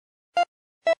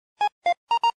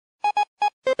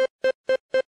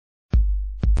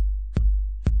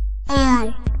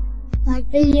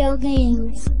Video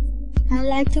games. I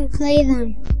like to play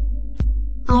them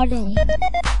all day.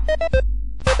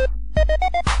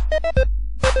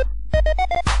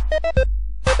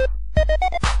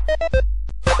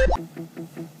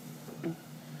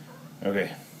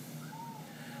 Okay,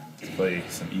 let's play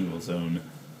some Evil Zone.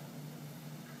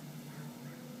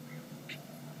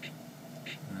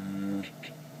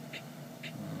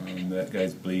 That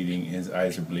guy's bleeding. His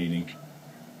eyes are bleeding.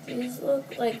 These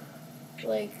look like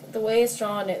the way it's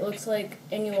drawn. It looks like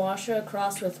Inuyasha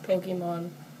crossed with Pokemon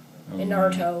in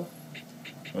Naruto.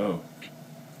 Oh.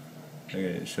 Okay,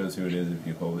 it shows who it is if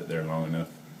you hold it there long enough.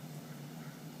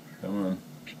 Come on,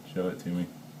 show it to me.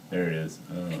 There it is.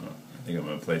 Oh, I think I'm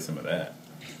gonna play some of that.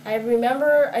 I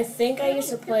think I used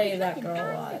to play that girl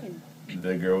a lot.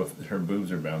 The girl with her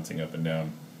boobs are bouncing up and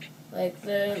down. Like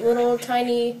the little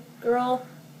tiny girl.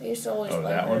 I used to always play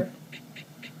that her. one?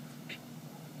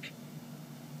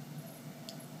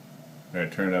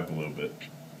 Alright, turn it up a little bit.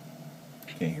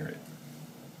 Can't hear it.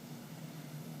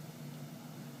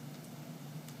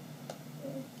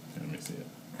 Let me see it.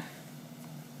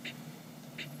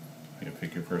 You gonna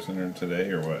pick your person today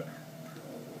or what?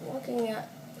 Looking at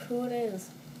who it is.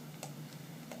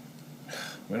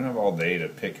 We don't have all day to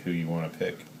pick who you want to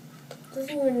pick. It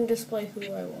doesn't even display who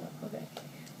I want. Okay.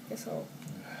 Guess I'll...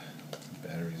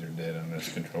 Batteries are dead on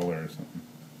this controller or something.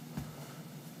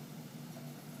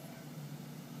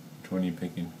 Which one are you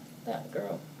picking? That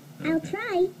girl. I'll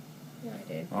try. Yeah, I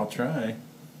did. I'll try.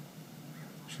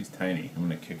 She's tiny. I'm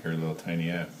gonna kick her little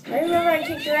tiny ass. I remember I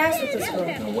kicked your ass with this girl.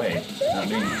 No way. Not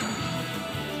me.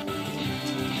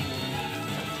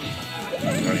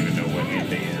 I don't even know what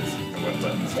anything is or what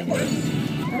buttons do what.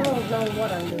 I don't know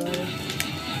what I'm doing.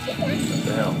 What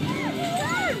the hell?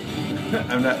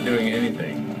 I'm not doing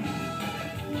anything.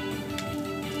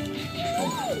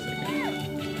 Hold on a second.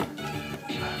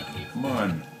 Come on.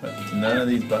 None of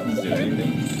these buttons do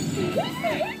anything.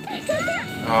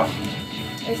 Oh.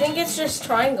 I think it's just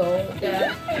triangle,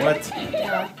 Dad. What?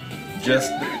 Yeah.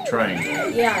 Just triangle.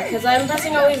 Yeah, because I'm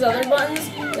pressing all these other buttons.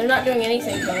 They're not doing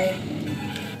anything for me.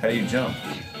 How do you jump?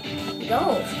 You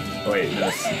don't. Oh wait, no,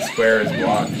 square is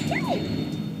blocked.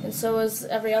 And so is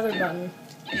every other button.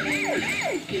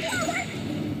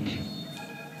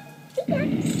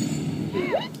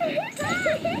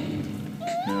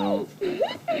 No.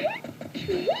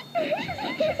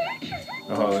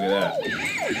 Oh, look at that.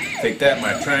 Take that,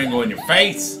 my triangle in your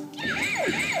face!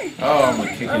 Oh, I'm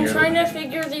kicking I'm your... trying to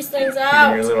figure these things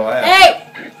out. your little ass. Hey!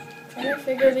 I'm trying to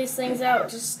figure these things out.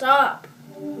 Just stop.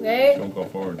 Okay? Don't go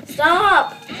forward.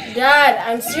 Stop! Dad,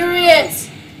 I'm serious!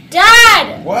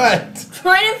 Dad! What? I'm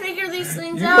trying to figure these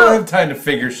things You out. don't have time to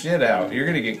figure shit out. You're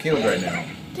gonna get killed right now.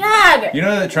 Dad! You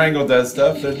know that triangle does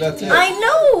stuff? That's it. I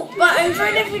know, but I'm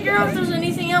trying to figure out if there's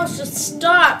anything else. Just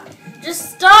stop.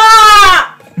 Just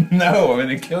stop! No, I'm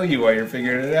gonna kill you while you're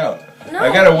figuring it out. No.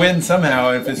 I gotta win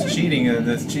somehow. If it's cheating, then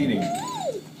it's cheating.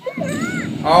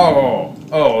 Oh,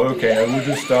 okay. I was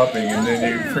just stopping, and then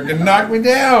you freaking knocked me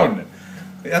down.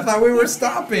 I thought we were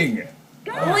stopping.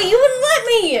 Well, you wouldn't let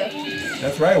me.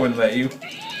 That's right. I wouldn't let you.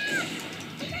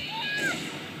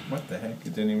 What the heck?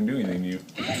 It didn't even do anything to you.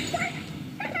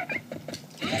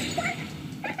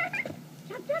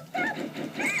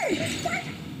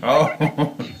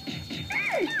 Oh.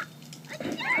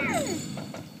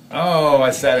 Oh,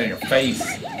 I sat in your face.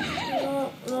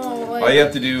 No, All you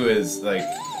have to do is like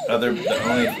the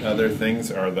only other things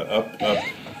are the up,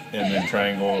 and then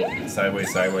triangle,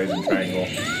 sideways, and triangle,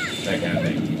 that kind of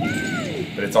thing.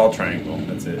 But it's all triangle.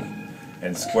 That's it.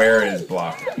 And square is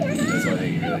block. That's what I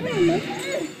think you really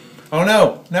need. Oh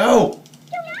no! No!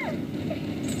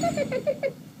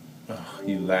 Oh,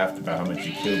 you laughed about how much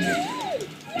you killed me.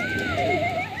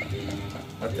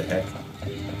 What the heck?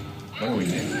 What are we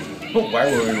doing? Why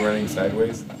were we running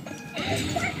sideways?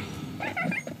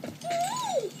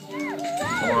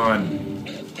 Come on.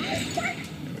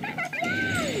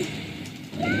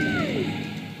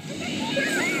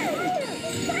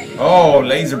 Oh,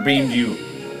 laser beamed you.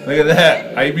 Look at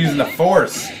that. I'm using the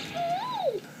force.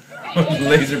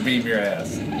 Laser beam your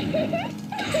ass.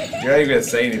 You're not even gonna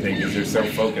say anything because you're so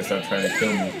focused on trying to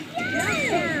kill me.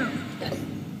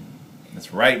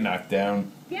 That's right,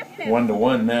 knockdown.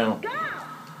 1-to-1 now.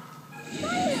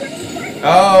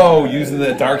 Oh, using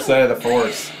the dark side of the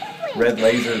force. Red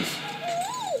lasers.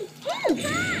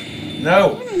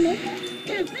 No.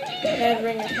 Red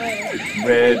ring of fire.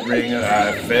 Red ring of...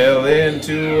 I fell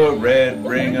into a red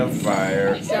ring of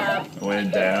fire. Stop. I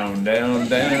went down, down,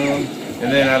 down.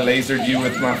 And then I lasered you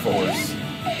with my force.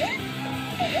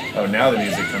 Oh, now the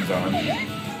music comes on.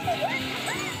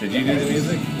 Did you do the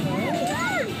music?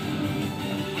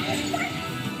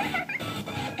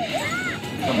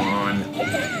 Come on.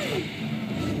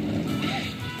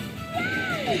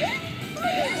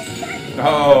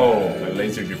 Oh, I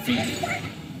lasered your feet.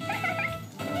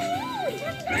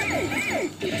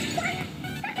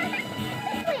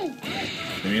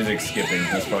 The music's skipping.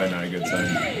 That's probably not a good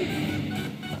sign.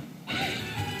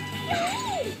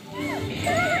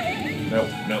 Nope,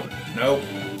 nope, nope.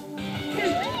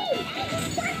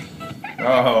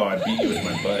 Oh, I beat you with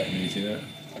my butt. Did you see that?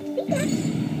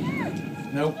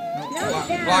 Nope. Nope. Block,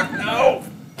 block, no!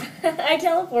 I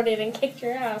teleported and kicked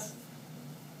your ass.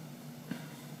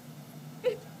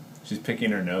 She's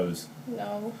picking her nose.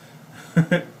 No.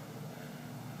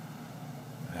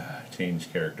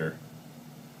 Change character.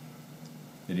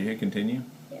 Did you hit continue?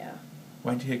 Yeah.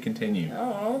 Why'd you hit continue? I don't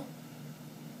know.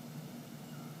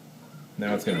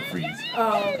 Now it's gonna freeze.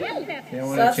 Oh. Yeah, I So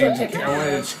wanted that's to change what it. picked I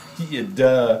wanted to yeah,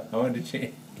 duh. I wanted to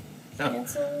change. No.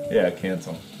 Cancel? Yeah,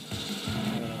 cancel.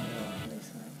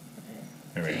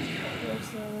 Okay. Alright.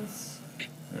 Versus...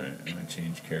 Alright, I'm gonna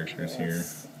change characters here.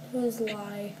 Yes. Who's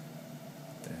lie?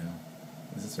 What the hell?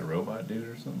 Is this a robot dude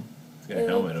or something? He's got a Yeah.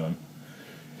 helmet on.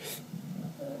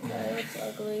 That guy looks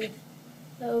ugly.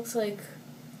 That looks like...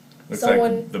 Looks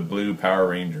someone... like the blue Power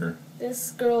Ranger.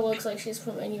 This girl looks like she's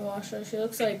from Inuyasha. She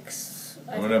looks like...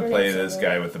 I'm gonna play this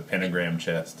guy with the pentagram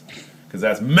chest. Cause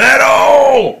that's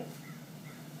metal!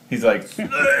 He's like,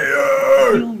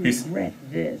 Slayer! You'll regret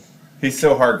this. He's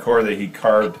so hardcore that he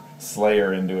carved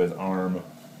Slayer into his arm.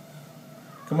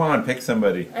 Come on, pick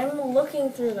somebody. I'm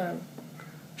looking through them.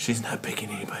 She's not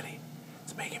picking anybody.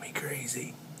 It's making me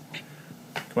crazy.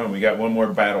 Come on, we got one more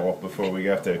battle before we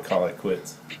have to call it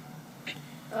quits.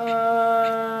 I'll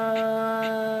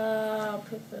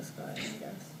pick this guy, I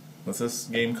guess. What's this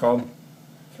game called?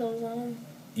 Killzone?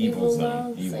 Evil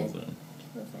Zone. Same Evil Zone. thing.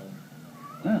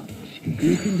 Well,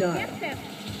 you can die.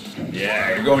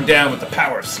 Yeah, you're going down with the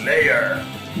Power Slayer.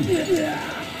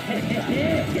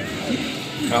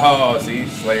 Oh, see?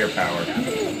 Slayer power.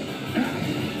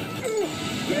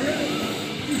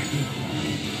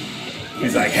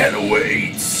 He's like, hell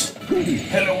awaits.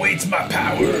 Hell awaits my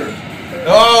power.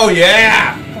 Oh,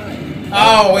 yeah.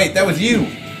 Oh, wait, that was you.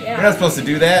 Yeah. You're not supposed to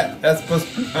do that. I'm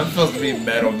supposed to be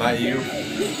metal, not you.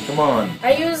 Come on.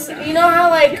 I use, you know how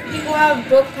like people have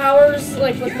book powers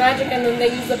like with magic and then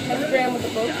they use the pentagram with the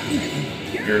book?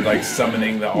 You're like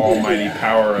summoning the almighty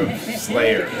power of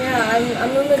Slayer. Yeah,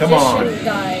 I'm a Come on. magician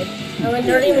guy. I'm a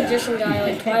nerdy magician guy,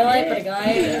 like Twilight, but a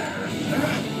guy.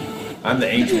 I'm the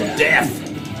angel of death.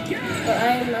 But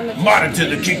I'm a Martyr to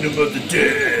the kingdom of the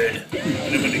dead.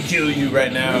 And I'm gonna kill you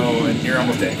right now, and you're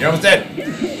almost dead. You're almost dead.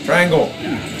 Triangle.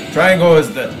 Triangle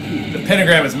is the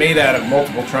pentagram is made out of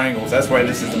multiple triangles. That's why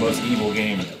this is the most evil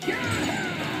game.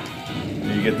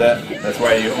 Do you get that? That's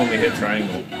why you only hit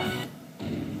triangle.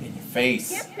 In your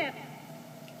face.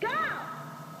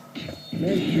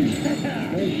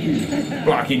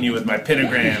 Blocking you with my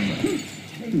pentagram.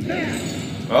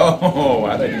 Oh,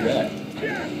 how'd I do that?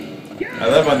 I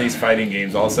love on these fighting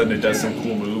games, all of a sudden it does some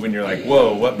cool move and you're like,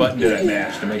 whoa, what button did I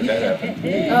mash to make that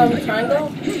happen?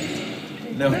 triangle?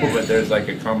 No, but there's like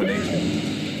a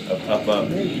combination of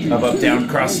up, down,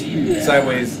 cross,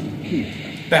 sideways,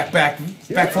 back,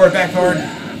 forward, back, forward.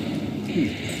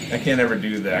 I can't ever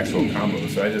do the actual combo,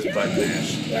 so I just button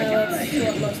mash. Yeah, that's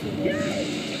what most people do.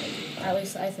 At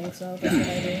least I think so. That's what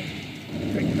I do.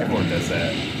 Everyone does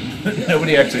that.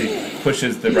 Nobody actually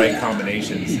pushes the right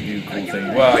combinations to do cool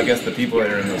things. Well, I guess the people that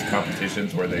are in those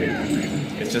competitions where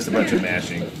it's just a bunch of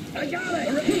mashing.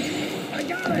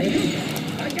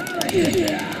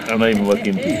 I'm not even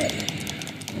looking.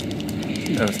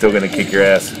 I'm still gonna kick your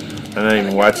ass. I'm not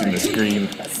even watching the screen.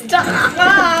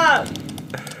 Stop!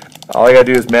 All I gotta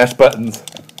do is mash buttons.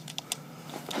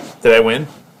 Did I win?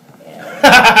 Yeah.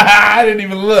 I didn't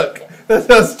even look. That's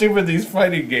how stupid these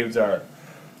fighting games are.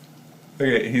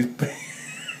 Okay,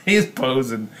 he's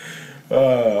posing.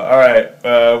 All right,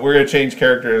 we're gonna change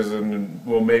characters and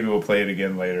maybe we'll play it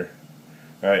again later.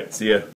 All right, see ya.